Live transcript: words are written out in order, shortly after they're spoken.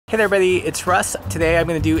Hey there everybody, it's Russ. Today I'm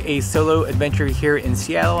going to do a solo adventure here in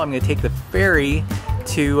Seattle. I'm going to take the ferry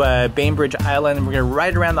to Bainbridge Island and we're going to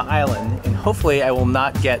ride around the island and hopefully I will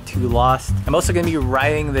not get too lost. I'm also going to be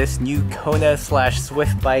riding this new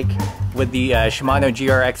Kona/Swift bike with the Shimano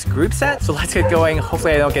GRX group set. So let's get going.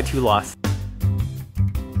 Hopefully I don't get too lost.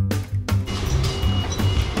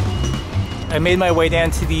 I made my way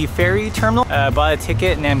down to the ferry terminal, bought a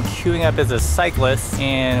ticket, and I'm queuing up as a cyclist,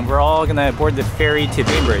 and we're all gonna board the ferry to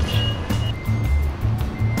Bainbridge. I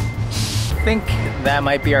think that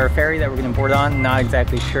might be our ferry that we're gonna board on, not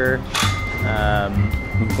exactly sure.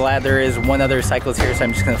 I'm glad there is one other cyclist here, so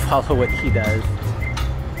I'm just gonna follow what he does.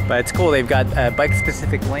 But it's cool, they've got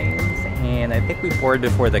bike-specific lanes, and I think we board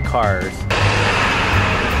before the cars.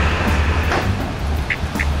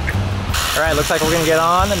 All right, looks like we're gonna get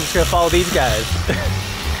on. I'm just gonna follow these guys.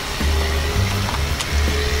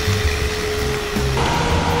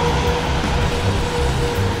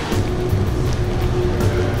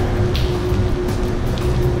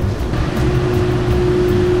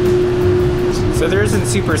 So there isn't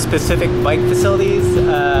super specific bike facilities.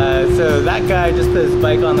 So that guy just put his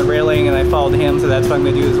bike on the railing and I followed him, so that's what I'm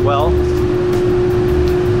gonna do as well.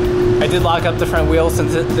 I did lock up the front wheel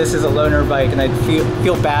since this is a loaner bike and I'd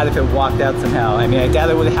feel bad if it walked out somehow. I mean, I doubt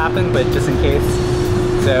it would happen, but just in case.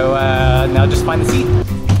 So now just find the seat.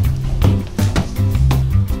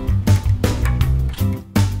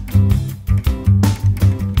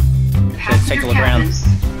 Let's take a look around.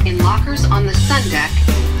 In lockers on the sun deck.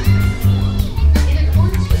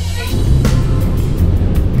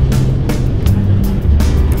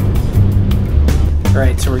 All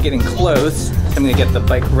right, so we're getting close. I'm gonna get the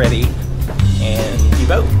bike ready and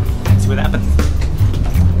deboat and see what happens.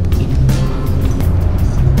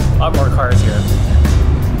 A lot more cars here.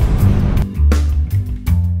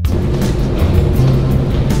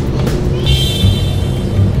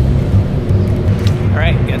 All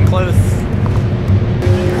right, getting close.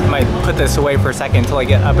 I might put this away for a second until I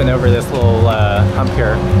get up and over this little hump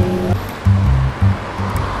here.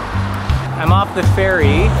 I'm off the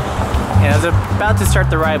ferry. And I was about to start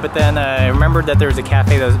the ride, but then I remembered that there was a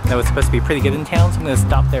cafe that was supposed to be pretty good in town, so I'm gonna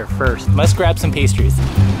stop there first. Must grab some pastries.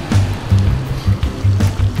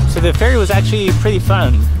 So the ferry was actually pretty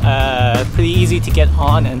fun, pretty easy to get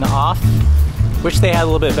on and off. Wish they had a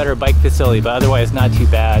little bit better bike facility, but otherwise not too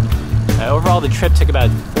bad. Overall, the trip took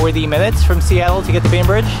about 40 minutes from Seattle to get to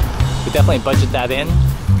Bainbridge. We definitely budget that in.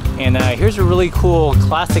 And here's a really cool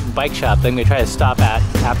classic bike shop that I'm gonna try to stop at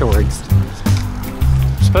afterwards.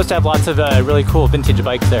 Supposed to have lots of really cool vintage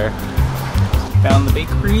bikes there. Found the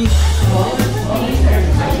bakery.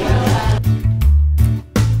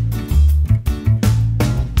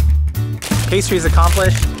 Pastries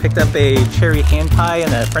accomplished. Picked up a cherry hand pie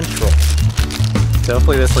and a French roll. So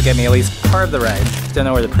hopefully this will get me at least part of the ride. Don't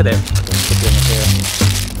know where to put it.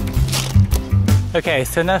 Okay,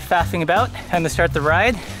 so enough faffing about. Time to start the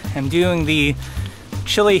ride. I'm doing the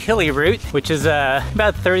Chilly Hilly route, which is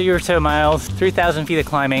about 30 or so miles, 3,000 feet of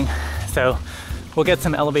climbing. So we'll get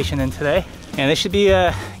some elevation in today. And this should be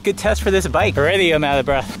a good test for this bike. Already I'm out of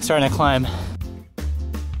breath, starting to climb.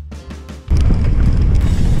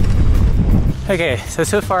 Okay,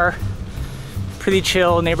 so far, pretty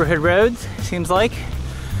chill neighborhood roads, seems like.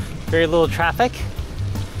 Very little traffic.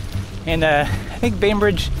 And I think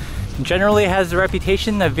Bainbridge generally has the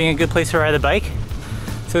reputation of being a good place to ride a bike.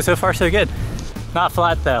 So far so good. Not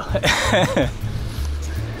flat though.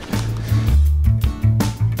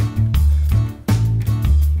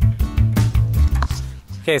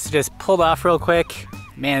 Okay, so just pulled off real quick.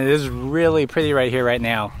 Man, it is really pretty right here right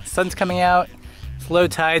now. Sun's coming out, it's low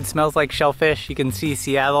tide, smells like shellfish. You can see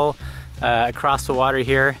Seattle across the water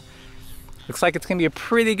here. Looks like it's gonna be a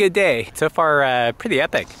pretty good day. So far, pretty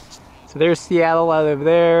epic. So there's Seattle out over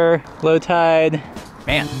there, low tide.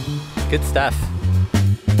 Man, good stuff.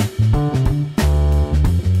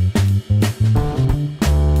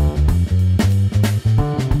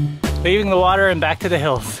 Leaving the water and back to the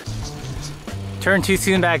hills. Turned too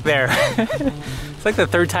soon back there. It's like the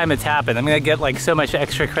third time it's happened. I'm gonna get like so much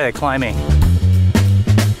extra credit climbing.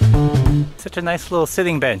 Such a nice little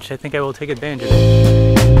sitting bench. I think I will take advantage of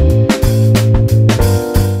it.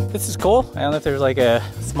 This is cool. I don't know if there's like a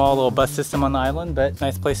small little bus system on the island, but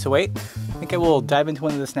nice place to wait. I think I will dive into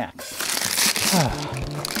one of the snacks.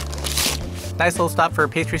 Nice little stop for a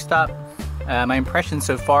pastry stop. My impression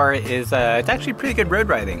so far is it's actually pretty good road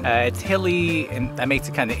riding. It's hilly and that makes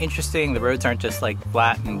it kind of interesting. The roads aren't just like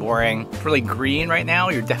flat and boring. It's really green right now.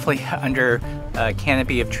 You're definitely under a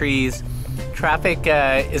canopy of trees. Traffic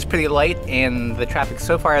is pretty light and the traffic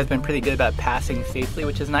so far has been pretty good about passing safely,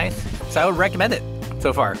 which is nice. So I would recommend it.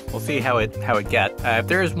 so far. We'll see how it gets. If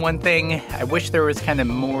there is one thing, I wish there was kind of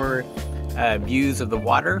more views of the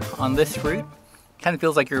water on this route. Kind of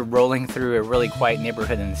feels like you're rolling through a really quiet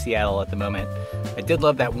neighborhood in Seattle at the moment. I did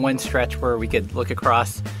love that one stretch where we could look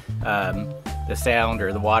across the sound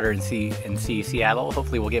or the water and see Seattle.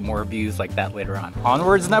 Hopefully we'll get more views like that later on.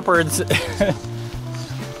 Onwards and upwards.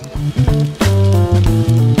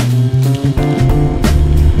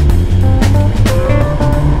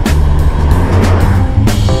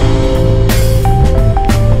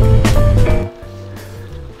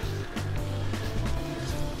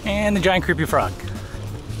 And the giant creepy frog.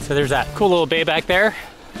 So there's that cool little bay back there.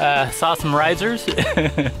 Saw some risers.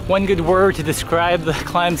 One good word to describe the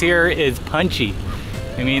climbs here is punchy.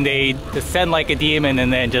 I mean, they descend like a demon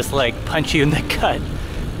and then just like punch you in the gut.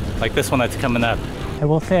 Like this one that's coming up. I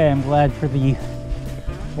will say I'm glad for the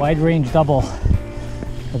wide range double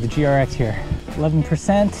of the GRX here. 11%,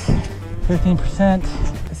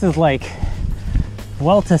 13%. This is like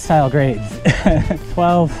Vuelta style grades.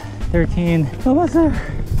 12, 13, almost there.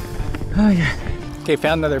 Oh yeah. Okay,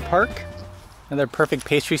 found another park. Another perfect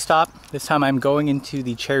pastry stop. This time I'm going into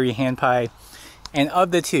the cherry hand pie. And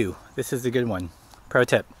of the two, this is the good one. Pro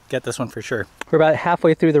tip, get this one for sure. We're about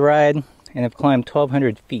halfway through the ride and have climbed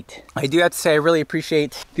 1,200 feet. I do have to say I really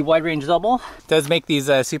appreciate the wide range double. It does make these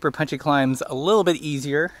super punchy climbs a little bit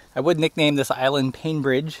easier. I would nickname this island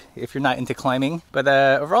Bainbridge if you're not into climbing. But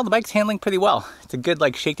overall the bike's handling pretty well. It's a good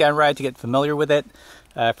like shakedown ride to get familiar with it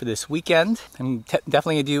for this weekend. I'm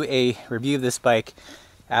definitely gonna do a review of this bike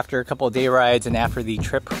after a couple of day rides and after the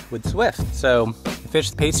trip with Swift. So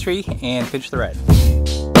finish the pastry and finish the ride.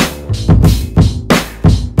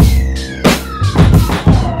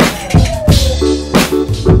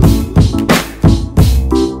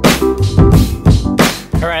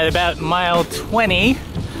 All right, about mile 20.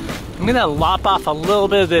 I'm gonna lop off a little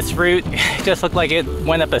bit of this route. It just looked like it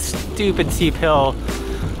went up a stupid steep hill.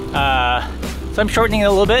 So I'm shortening it a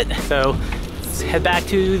little bit. So let's head back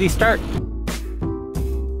to the start.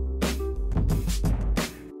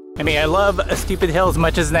 I mean, I love a stupid hill as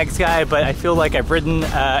much as the next guy, but I feel like I've ridden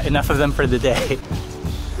enough of them for the day.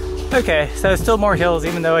 Okay, so still more hills,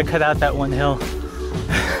 even though I cut out that one hill.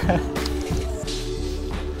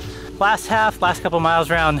 Last couple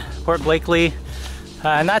miles around Port Blakely,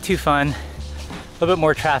 not too fun. A little bit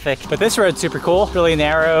more traffic, but this road's super cool. Really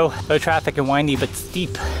narrow, low traffic and windy, but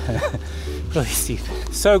steep. Really steep.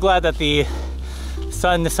 So glad that the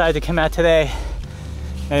sun decided to come out today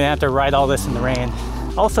and I didn't have to ride all this in the rain.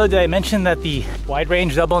 Also, did I mention that the wide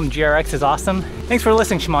range double in GRX is awesome? Thanks for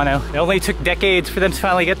listening, Shimano. It only took decades for them to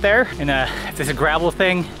finally get there, and if this gravel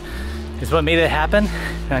thing is what made it happen,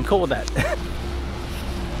 and I'm cool with that.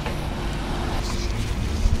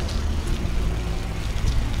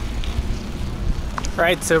 All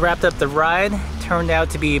right, so wrapped up the ride. Turned out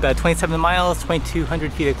to be about 27 miles,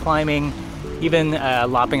 2,200 feet of climbing, even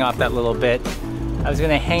lopping off that little bit. I was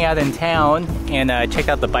gonna hang out in town and check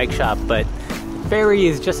out the bike shop, but ferry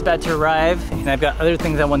is just about to arrive and I've got other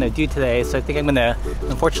things I want to do today, so I think I'm gonna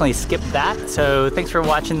unfortunately skip that. So thanks for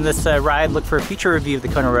watching this ride. Look for a future review of the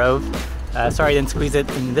Kona Rove. Sorry I didn't squeeze it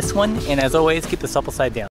in this one, and as always, keep the supple side down.